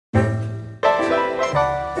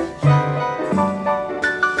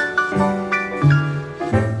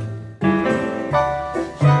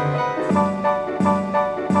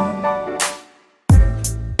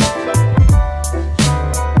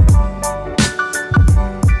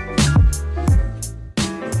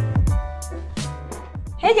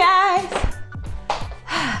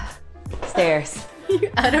Cheers.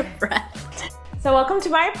 You're out of breath. So welcome to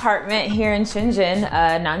my apartment here in Shenzhen,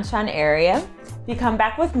 Nanshan area. If you come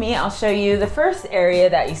back with me, I'll show you the first area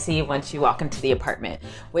that you see once you walk into the apartment,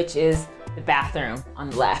 which is the bathroom on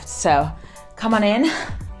the left. So come on in.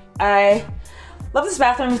 I love this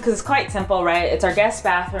bathroom because it's quite simple, right? It's our guest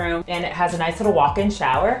bathroom and it has a nice little walk-in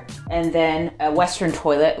shower and then a Western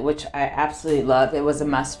toilet, which I absolutely love. It was a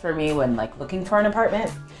must for me when like looking for an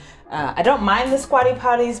apartment. I don't mind the squatty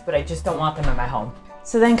potties, but I just don't want them in my home.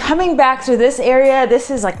 So then coming back to this area, this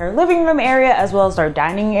is like our living room area as well as our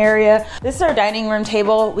dining area. This is our dining room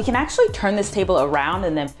table. We can actually turn this table around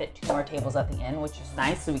and then fit 2 more tables at the end, which is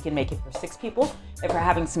nice. So we can make it for 6 people if we're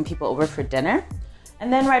having some people over for dinner.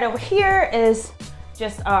 And then right over here is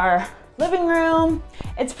just our living room.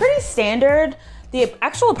 It's pretty standard. The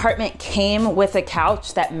actual apartment came with a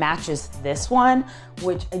couch that matches this one,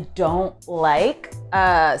 which I don't like.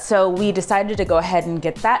 So we decided to go ahead and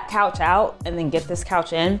get that couch out and then get this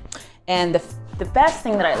couch in. And the best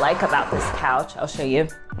thing that I like about this couch, I'll show you.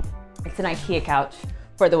 It's an IKEA couch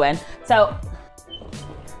for the win. So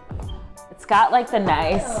it's got like the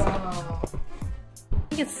nice. Oh.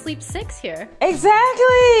 You can sleep 6 here.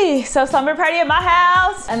 Exactly. So slumber party at my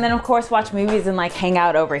house. And then of course watch movies and like hang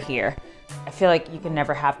out over here. I feel like you can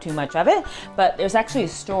never have too much of it, but there's actually a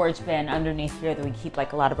storage bin underneath here that we keep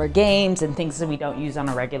like a lot of our games and things that we don't use on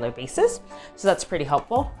a regular basis. So that's pretty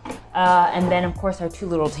helpful. And then of course our 2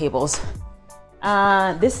 little tables.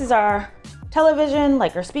 This is our television,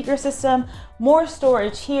 like our speaker system, more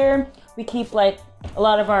storage here. We keep like a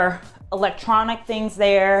lot of our electronic things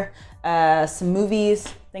there, some movies,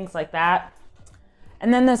 things like that.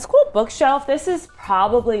 And then this cool bookshelf, this is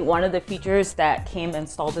probably one of the features that came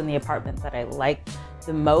installed in the apartment that I like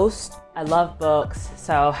the most. I love books,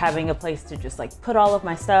 so having a place to just like put all of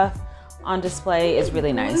my stuff on display is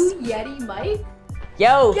really nice. Blue Yeti mic?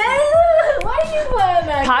 Yo! Yeah! Why are you wearing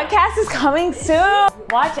that? Podcast is coming soon!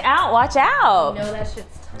 Watch out, watch out! You know that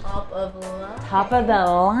shit's top of the line. Top of the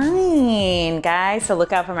line, guys. So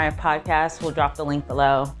look out for my podcast. We'll drop the link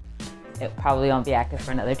below. It probably won't be active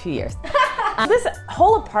for another 2 years. This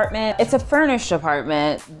whole apartment, it's a furnished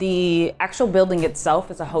apartment. The actual building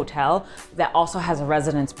itself is a hotel that also has a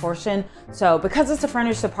residence portion. So because it's a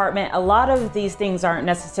furnished apartment, a lot of these things aren't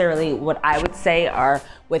necessarily what I would say are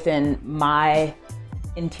within my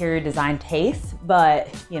interior design taste, but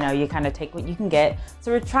you know, you kind of take what you can get.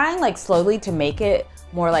 So we're trying like slowly to make it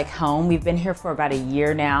more like home. We've been here for about a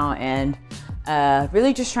year now and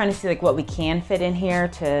really just trying to see like what we can fit in here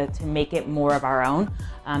to make it more of our own.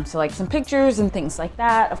 So like some pictures and things like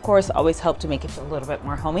that, of course, always help to make it feel a little bit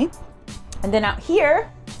more homey. And then out here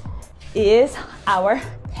is our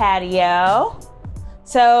patio.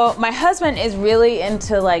 So my husband is really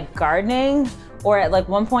into like gardening, or at like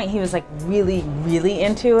one point he was like really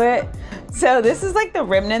into it. So this is like the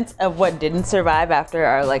remnants of what didn't survive after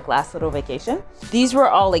our like last little vacation. These were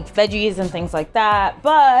all like veggies and things like that,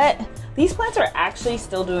 but these plants are actually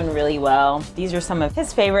still doing really well. These are some of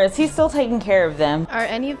his favorites. He's still taking care of them. Are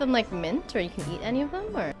any of them like mint, or you can eat any of them,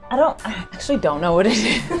 or? I actually don't know what it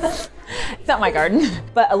is. It's not my garden.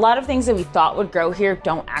 But a lot of things that we thought would grow here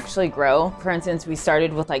don't actually grow. For instance, we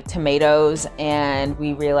started with like tomatoes and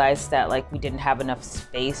we realized that like we didn't have enough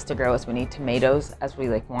space to grow as many tomatoes as we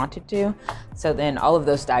like wanted to. So then all of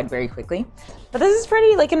those died very quickly. But this is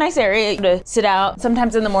pretty like a nice area to sit out.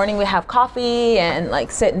 Sometimes in the morning we have coffee and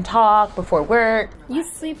like sit and talk before work. You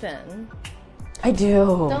sleep in. I do.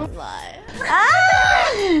 Don't lie.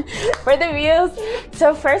 For the views.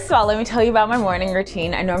 So first of all, let me tell you about my morning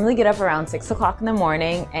routine. I normally get up around 6 o'clock in the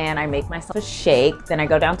morning and I make myself a shake. Then I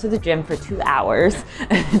go down to the gym for 2 hours.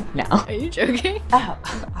 No. Are you joking? Oh,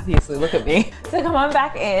 obviously, look at me. So come on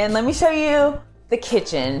back in. Let me show you the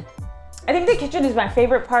kitchen. I think the kitchen is my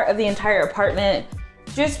favorite part of the entire apartment,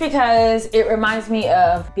 just because it reminds me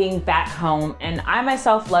of being back home, and I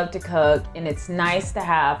myself love to cook, and it's nice to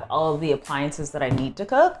have all of the appliances that I need to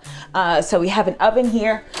cook. So we have an oven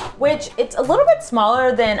here, which it's a little bit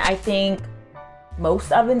smaller than I think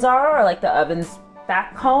most ovens are, or like the ovens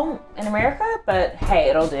back home in America, but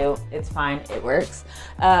hey, it'll do. It's fine, it works.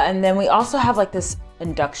 And then we also have like this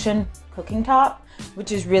induction cooking top,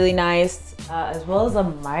 which is really nice, as well as a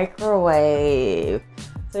microwave.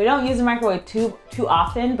 So we don't use a microwave too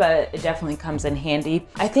often, but it definitely comes in handy.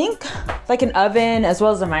 I think like an oven as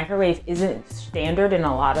well as a microwave isn't standard in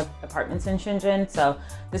a lot of apartments in Shenzhen. So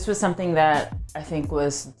this was something that I think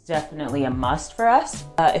was definitely a must for us.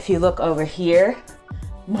 If you look over here,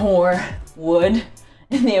 more wood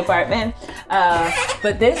in the apartment.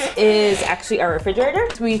 But this is actually our refrigerator.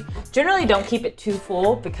 We generally don't keep it too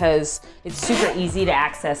full because it's super easy to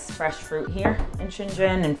access fresh fruit here in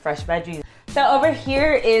Shenzhen and fresh veggies. So over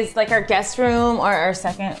here is like our guest room or our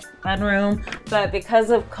second bedroom, but because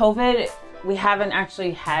of COVID, we haven't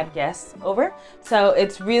actually had guests over. So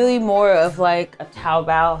it's really more of like a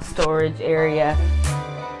Taobao storage area.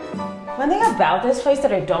 One thing about this place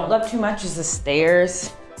that I don't love too much is the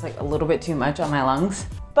stairs. It's like a little bit too much on my lungs.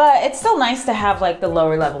 But it's still nice to have like the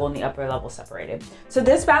lower level and the upper level separated. So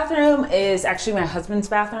this bathroom is actually my husband's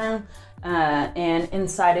bathroom. And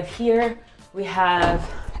inside of here, we have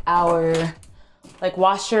our like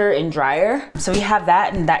washer and dryer. So we have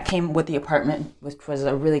that, and that came with the apartment, which was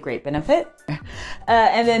a really great benefit.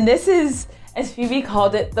 And then this is, as Phoebe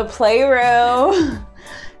called it, the playroom.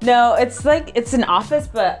 No, it's like, it's an office,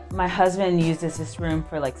 but my husband uses this room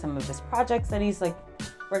for like some of his projects that he's like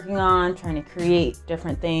working on, trying to create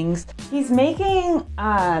different things. He's making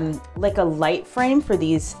like a light frame for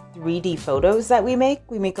these 3D photos that we make.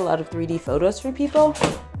 We make a lot of 3D photos for people.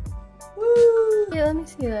 Woo! Yeah, let me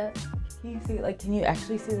see that. Can you see, like, can you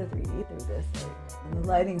actually see the 3D through this? Like, and the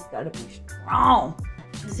lighting's gotta be strong.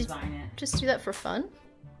 Just do that for fun?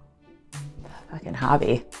 Fucking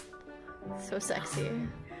hobby. So sexy.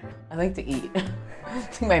 I like to eat.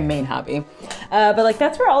 It's my main hobby. But like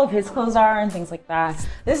that's where all of his clothes are and things like that.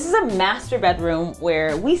 This is a master bedroom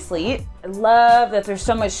where we sleep. I love that there's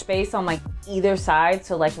so much space on like either side.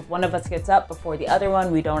 So like if one of us gets up before the other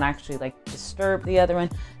one, we don't actually like disturb the other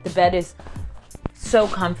one. The bed is so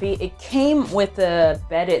comfy. It came with the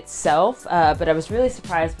bed itself, but I was really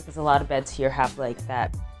surprised because a lot of beds here have like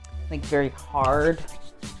that like very hard,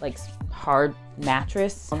 like hard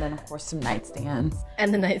mattress. And then of course some nightstands.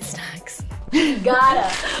 And the night snacks. We gotta.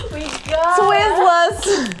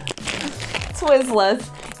 Twizzlers.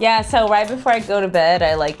 Twizzlers. Yeah, so right before I go to bed,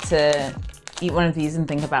 I like to eat one of these and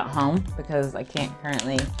think about home because I can't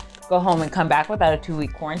currently go home and come back without a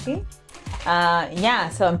 2-week quarantine. Yeah,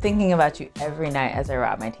 so I'm thinking about you every night as I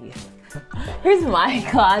rot my teeth. Here's my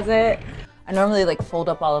closet. I normally like fold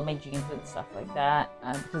up all of my jeans and stuff like that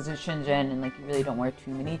because it's Shenzhen and like you really don't wear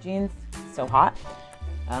too many jeans. It's so hot.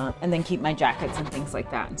 And then keep my jackets and things like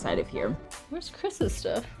that inside of here. Where's Chris's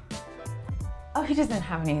stuff? Oh, he doesn't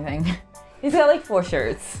have anything. He's got like 4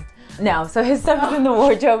 shirts. No, so his stuff is in the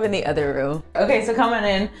wardrobe in the other room. Okay, so coming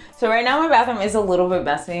in. So right now my bathroom is a little bit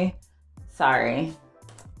messy. Sorry.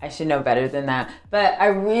 I should know better than that. But I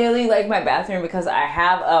really like my bathroom because I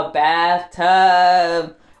have a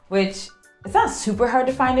bathtub, which it's not super hard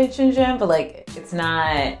to find in Shenzhen, but like it's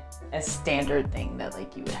not a standard thing that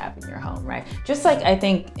like you would have in your home, right? Just like I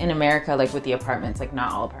think in America, like with the apartments, like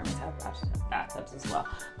not all apartments have bathtubs as well.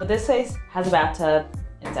 But this place has a bathtub.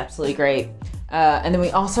 It's absolutely great. And then we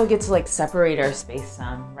also get to like separate our space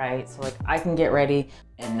some, right? So like I can get ready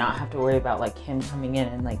and not have to worry about like him coming in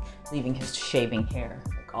and like leaving his shaving hair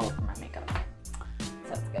like all over my makeup. So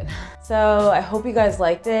that's good. So I hope you guys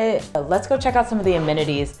liked it. Let's go check out some of the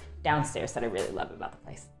amenities downstairs that I really love about the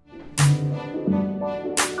place.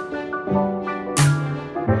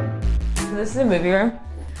 So this is a movie room.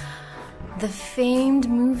 The famed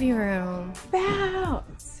movie room. Wow,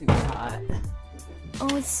 it's super hot.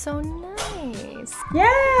 Oh, it's so nice.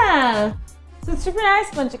 Yeah, so it's super nice.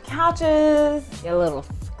 Bunch of couches, your little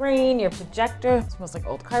screen, your projector. It smells like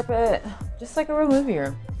old carpet, just like a real movie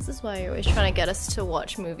room. This is why you're always trying to get us to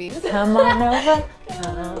watch movies. Come on over, come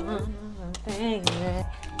on over, baby.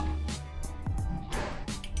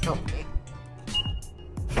 Okay.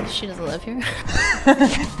 She doesn't live here.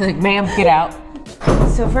 Like, ma'am, get out.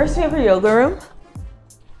 So first we have a yoga room.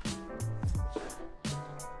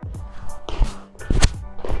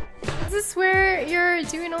 Is this where you're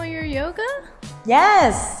doing all your yoga?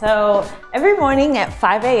 Yes, so every morning at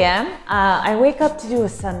 5 a.m. I wake up to do a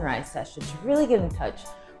sunrise session to really get in touch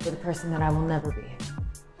with a person that I will never be.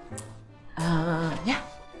 Yeah,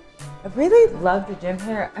 I really love the gym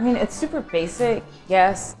here. I mean, it's super basic,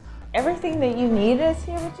 yes. Everything that you need is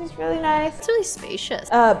here, which is really nice. It's really spacious.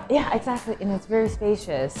 Yeah, exactly, and it's very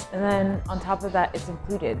spacious. And then on top of that, it's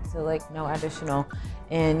included, so like no additional.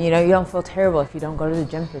 And you know, you don't feel terrible if you don't go to the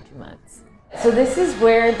gym for 2 months. So this is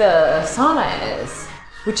where the sauna is,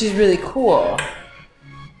 which is really cool.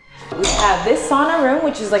 We have this sauna room,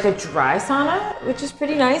 which is like a dry sauna, which is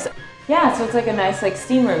pretty nice. Yeah, so it's like a nice like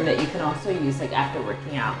steam room that you can also use like after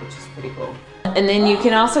working out, which is pretty cool. And then you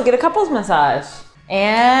can also get a couples massage.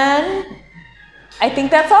 And I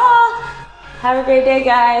think that's all. Have a great day,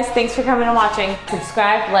 guys. Thanks for coming and watching.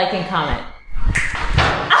 Subscribe, like, and comment.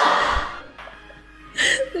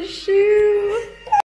 The shoes.